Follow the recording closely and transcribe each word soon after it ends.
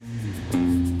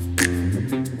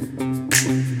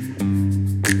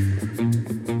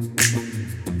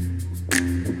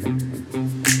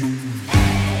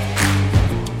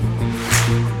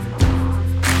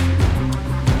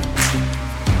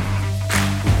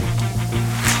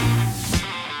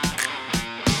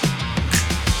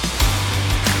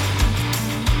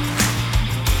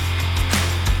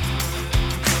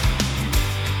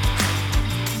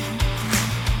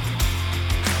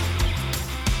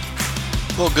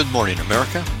Good morning,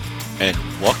 America, and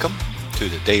welcome to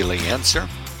the Daily Answer.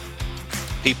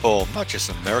 People, not just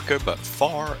in America, but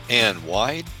far and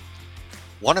wide,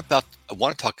 I want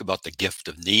to talk about the gift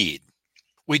of need.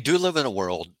 We do live in a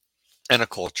world and a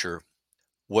culture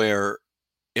where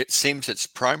it seems its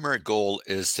primary goal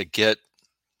is to get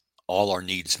all our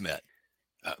needs met.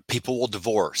 People will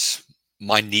divorce.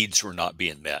 My needs were not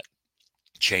being met.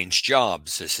 Change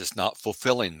jobs. This is not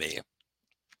fulfilling me.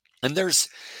 And there's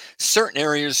certain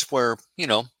areas where,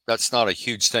 that's not a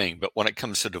huge thing. But when it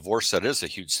comes to divorce, that is a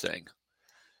huge thing.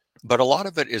 But a lot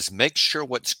of it is make sure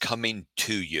what's coming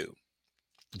to you.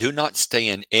 Do not stay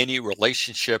in any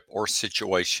relationship or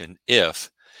situation if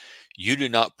you do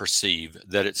not perceive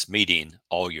that it's meeting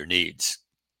all your needs.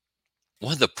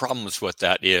 One of the problems with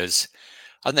that is,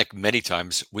 I think many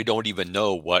times we don't even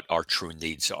know what our true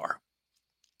needs are.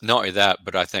 Not only that,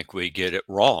 but I think we get it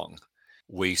wrong.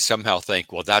 We somehow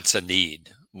think, well, that's a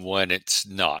need when it's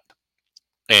not.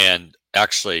 And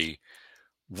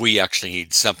we actually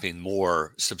need something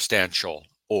more substantial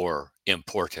or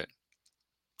important.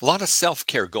 A lot of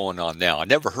self-care going on now. I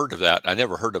never heard of that. I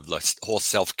never heard of the whole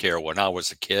self-care when I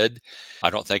was a kid. I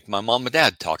don't think my mom and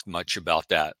dad talked much about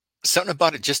that. Something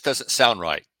about it just doesn't sound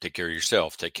right. Take care of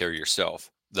yourself. Take care of yourself.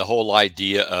 The whole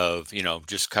idea of,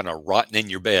 just kind of rotting in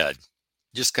your bed,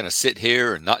 just kind of sit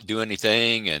here and not do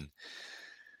anything and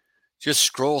just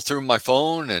scroll through my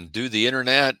phone and do the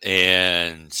internet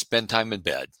and spend time in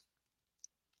bed.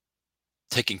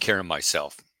 Taking care of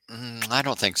myself. I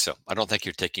don't think so. I don't think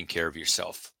you're taking care of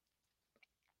yourself.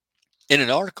 In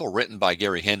an article written by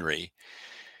Gary Henry,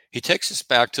 he takes us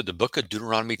back to the book of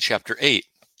Deuteronomy chapter 8.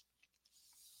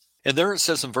 And there it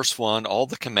says in verse 1, all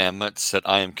the commandments that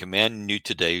I am commanding you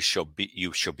today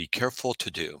you shall be careful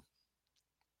to do,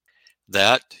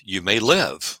 that you may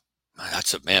live.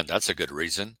 That's a good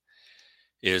reason.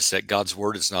 Is that God's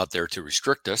word is not there to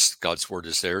restrict us. God's word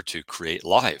is there to create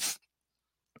life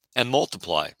and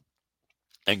multiply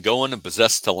and go in and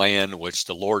possess the land which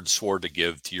the Lord swore to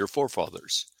give to your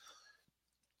forefathers.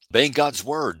 Obeying God's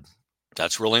word,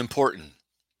 that's really important.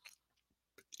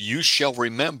 You shall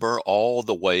remember all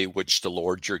the way which the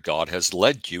Lord your God has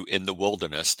led you in the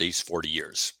wilderness these 40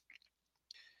 years,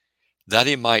 that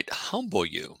he might humble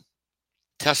you,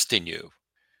 testing you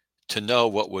to know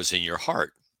what was in your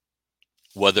heart,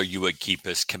 whether you would keep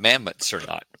his commandments or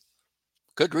not.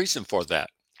 Good reason for that,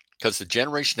 because the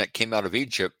generation that came out of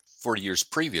Egypt 40 years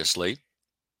previously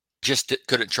just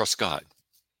couldn't trust God,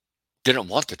 didn't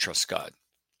want to trust God,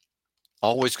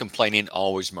 always complaining,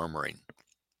 always murmuring.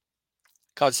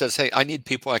 God says, hey, I need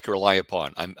people I can rely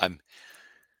upon. I'm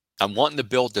wanting to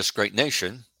build this great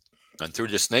nation, and through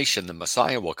this nation, the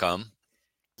Messiah will come.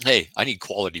 Hey, I need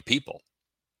quality people.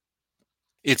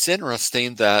 It's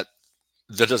interesting that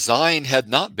the design had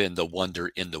not been the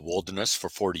wander in the wilderness for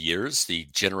 40 years. The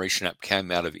generation that came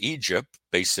out of Egypt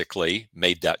basically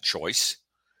made that choice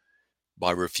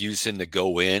by refusing to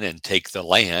go in and take the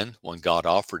land when God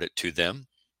offered it to them.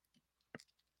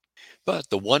 But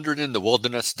the wandering in the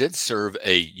wilderness did serve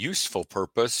a useful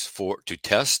purpose to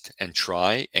test and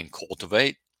try and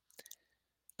cultivate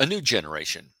a new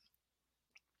generation.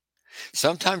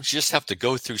 Sometimes you just have to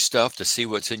go through stuff to see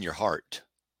what's in your heart.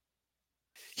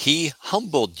 He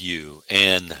humbled you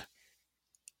and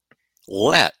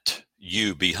let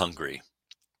you be hungry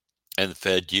and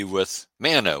fed you with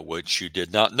manna, which you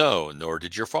did not know, nor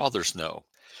did your fathers know,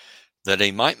 that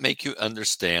he might make you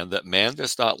understand that man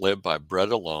does not live by bread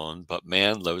alone, but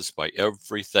man lives by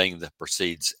everything that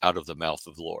proceeds out of the mouth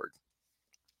of the Lord.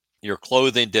 Your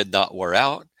clothing did not wear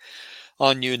out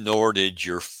on you, nor did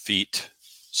your feet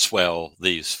swell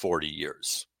these 40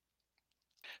 years.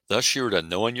 Thus you are to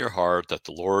know in your heart that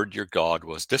the Lord your God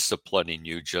was disciplining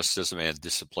you just as a man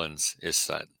disciplines his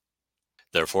son.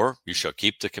 Therefore you shall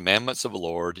keep the commandments of the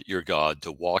Lord your God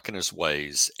to walk in his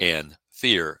ways and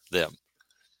fear them.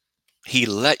 He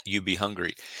let you be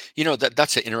hungry.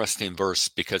 That's an interesting verse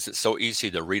because it's so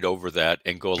easy to read over that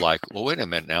and go like, well, wait a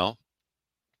minute now.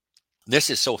 This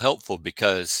is so helpful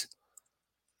because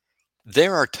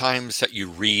there are times that you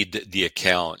read the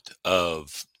account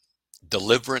of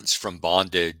deliverance from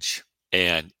bondage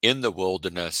and in the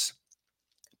wilderness,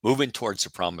 moving towards the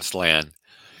promised land.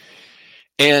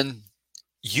 And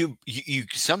you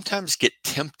sometimes get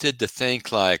tempted to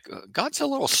think like, God's a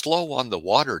little slow on the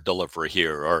water delivery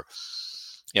here, or,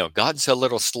 God's a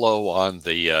little slow on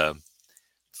the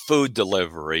food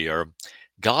delivery, or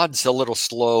God's a little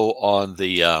slow on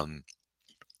the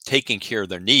taking care of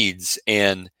their needs.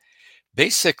 And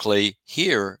basically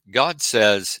here, God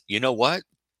says, you know what?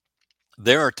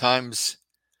 There are times,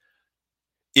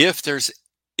 if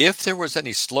there was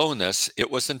any slowness,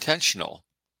 it was intentional.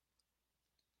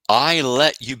 I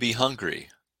let you be hungry.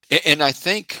 And I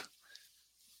think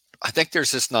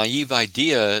there's this naive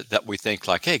idea that we think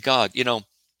like, hey, God,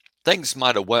 things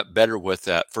might have went better with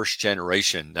that first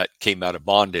generation that came out of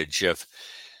bondage if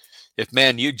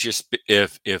man you just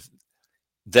if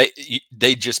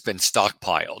they just been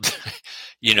stockpiled.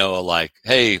 Like,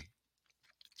 hey,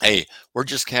 we're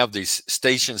just gonna have these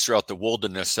stations throughout the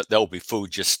wilderness that there'll be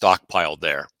food just stockpiled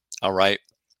there. All right,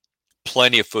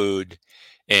 plenty of food,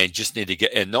 and just need to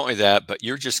get. And not only that, but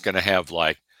you're just gonna have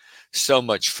like so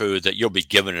much food that you'll be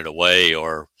giving it away,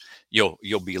 or you'll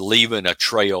be leaving a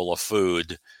trail of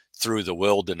food through the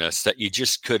wilderness that you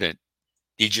just couldn't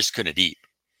eat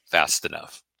fast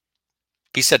enough.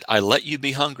 He said, I let you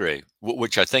be hungry,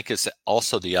 which I think is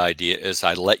also the idea is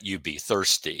I let you be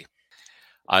thirsty.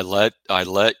 I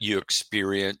let you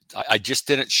experience. I just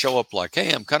didn't show up like,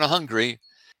 hey, I'm kind of hungry.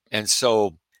 And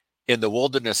so in the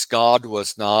wilderness, God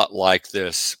was not like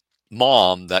this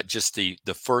mom that just the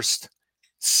first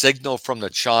signal from the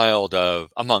child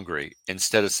of I'm hungry,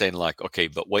 instead of saying like, okay,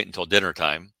 but wait until dinner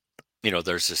time.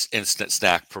 There's this instant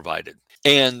snack provided.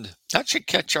 And that should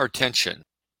catch our attention.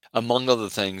 Among other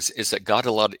things, is that God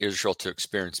allowed Israel to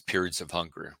experience periods of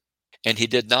hunger. And he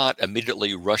did not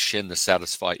immediately rush in to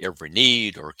satisfy every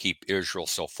need or keep Israel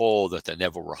so full that they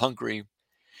never were hungry.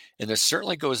 And this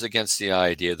certainly goes against the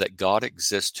idea that God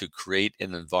exists to create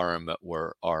an environment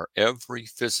where our every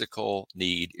physical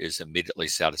need is immediately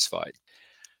satisfied.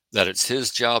 That it's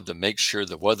his job to make sure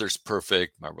the weather's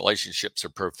perfect, my relationships are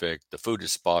perfect, the food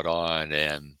is spot on,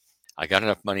 and I got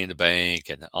enough money in the bank,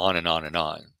 and on and on and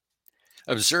on.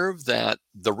 Observe that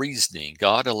the reasoning,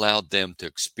 God allowed them to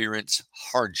experience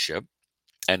hardship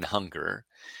and hunger,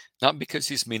 not because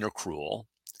he's mean or cruel,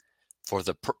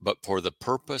 but for the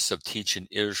purpose of teaching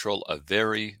Israel a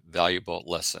very valuable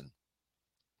lesson,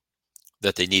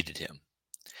 that they needed him,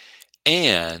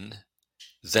 and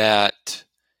that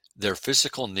their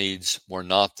physical needs were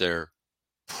not their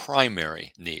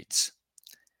primary needs.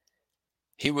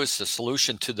 He was the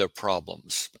solution to their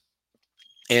problems.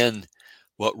 And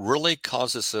what really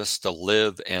causes us to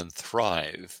live and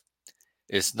thrive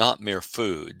is not mere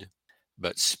food,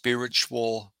 but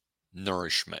spiritual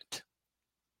nourishment.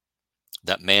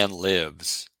 That man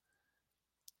lives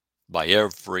by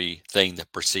everything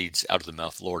that proceeds out of the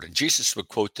mouth of the Lord. And Jesus would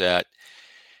quote that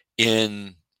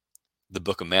in the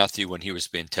book of Matthew when he was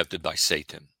being tempted by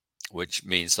Satan, which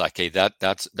means like, hey,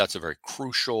 that's a very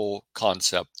crucial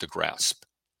concept to grasp.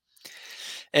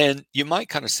 And you might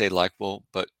kind of say like, well,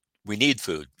 but we need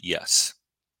food, yes.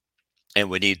 And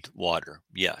we need water,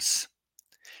 yes.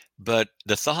 But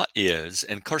the thought is,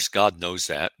 and of course God knows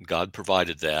that, God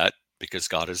provided that because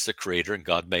God is the creator and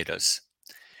God made us.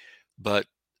 But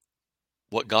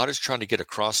what God is trying to get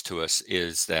across to us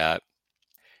is that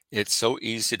it's so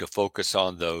easy to focus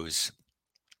on those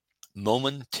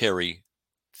momentary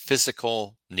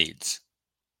physical needs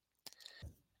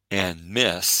and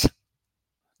miss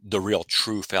the real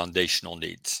true foundational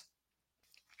needs,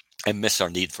 and miss our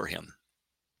need for him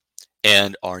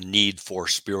and our need for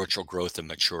spiritual growth and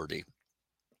maturity.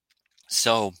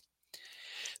 So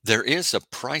there is a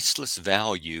priceless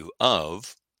value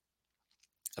of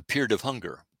a period of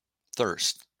hunger,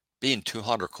 thirst, being too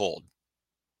hot or cold,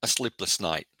 a sleepless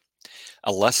night,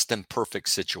 a less than perfect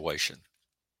situation.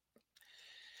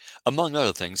 Among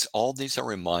other things, all these are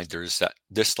reminders that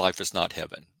this life is not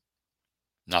heaven,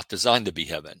 not designed to be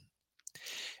heaven,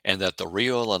 and that the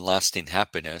real and lasting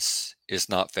happiness is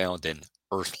not found in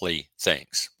earthly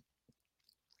things.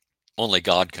 Only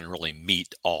God can really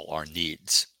meet all our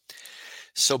needs.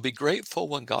 So be grateful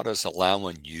when God is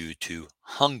allowing you to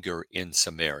hunger in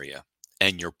some area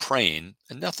and you're praying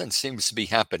and nothing seems to be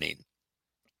happening.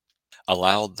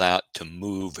 Allow that to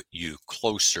move you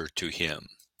closer to him.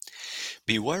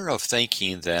 Beware of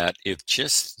thinking that if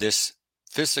just this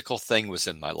physical thing was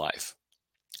in my life,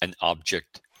 an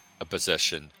object, a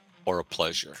possession, or a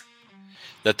pleasure,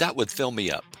 that would fill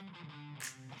me up,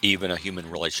 even a human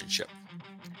relationship.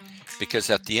 Because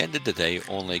at the end of the day,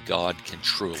 only God can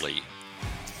truly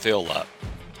fill up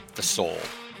the soul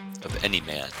of any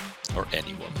man or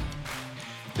any woman.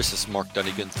 This is Mark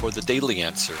Dunagan for The Daily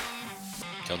Answer.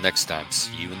 Till next time,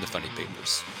 see you in the funny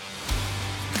papers.